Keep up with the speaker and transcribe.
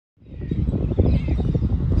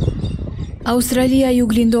Australia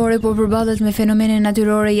juglindore po përballet me fenomene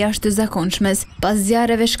natyrore jashtëzakonshme pas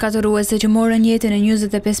zjarreve shkatëruese që morën jetën e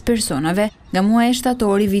 25 personave nga muaji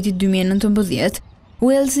shtator i vitit 2019.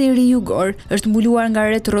 Walesi i ri jugor është mbuluar nga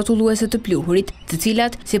rreth rrotulluese të pluhurit, të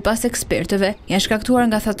cilat, sipas ekspertëve, janë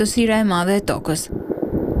shkaktuar nga thatësira e madhe e tokës.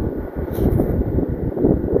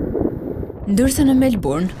 Ndërsa në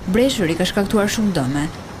Melbourne, BRESHERI ka shkaktuar shumë dëme.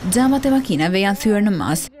 Xhamat e makinave janë thyer në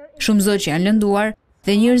masë, shumë zogj janë lënduar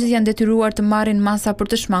dhe njerëzit janë detyruar të marrin masa për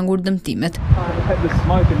të shmangur dëmtimet.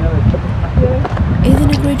 Edhe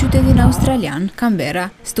në kryeqytetin australian, Canberra,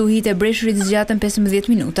 stuhit e BRESHERit zgjatën 15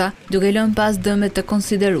 minuta, duke lënë pas dëme të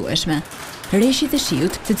konsiderueshme. Rreshtit e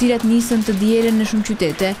shiut, të cilat nisën të dielën në shumë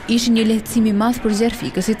qytete, ishin një lehtësim i madh për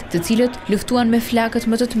zjarrfikësit, të cilët luftuan me flakët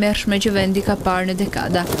më të tmerrshme që vendi ka parë në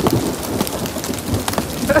dekada.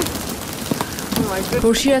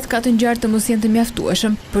 Por shirat ka të ngjarë të mos jenë të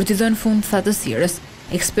mjaftueshëm për t'i dhënë fund thatësirës.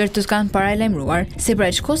 Ekspertët kanë paralajmëruar se pra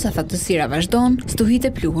kosa thatësira vazhdon, stuhit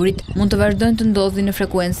e pluhurit mund të vazhdojnë të ndodhin në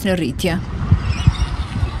frekuencë në rritje.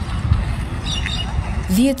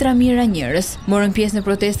 Dhjetra mijëra njerëz morën pjesë në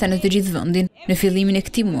protesta në të gjithë vendin në fillimin e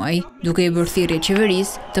këtij muaji, duke i bërë thirrje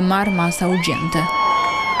qeverisë të marrë masa urgjente.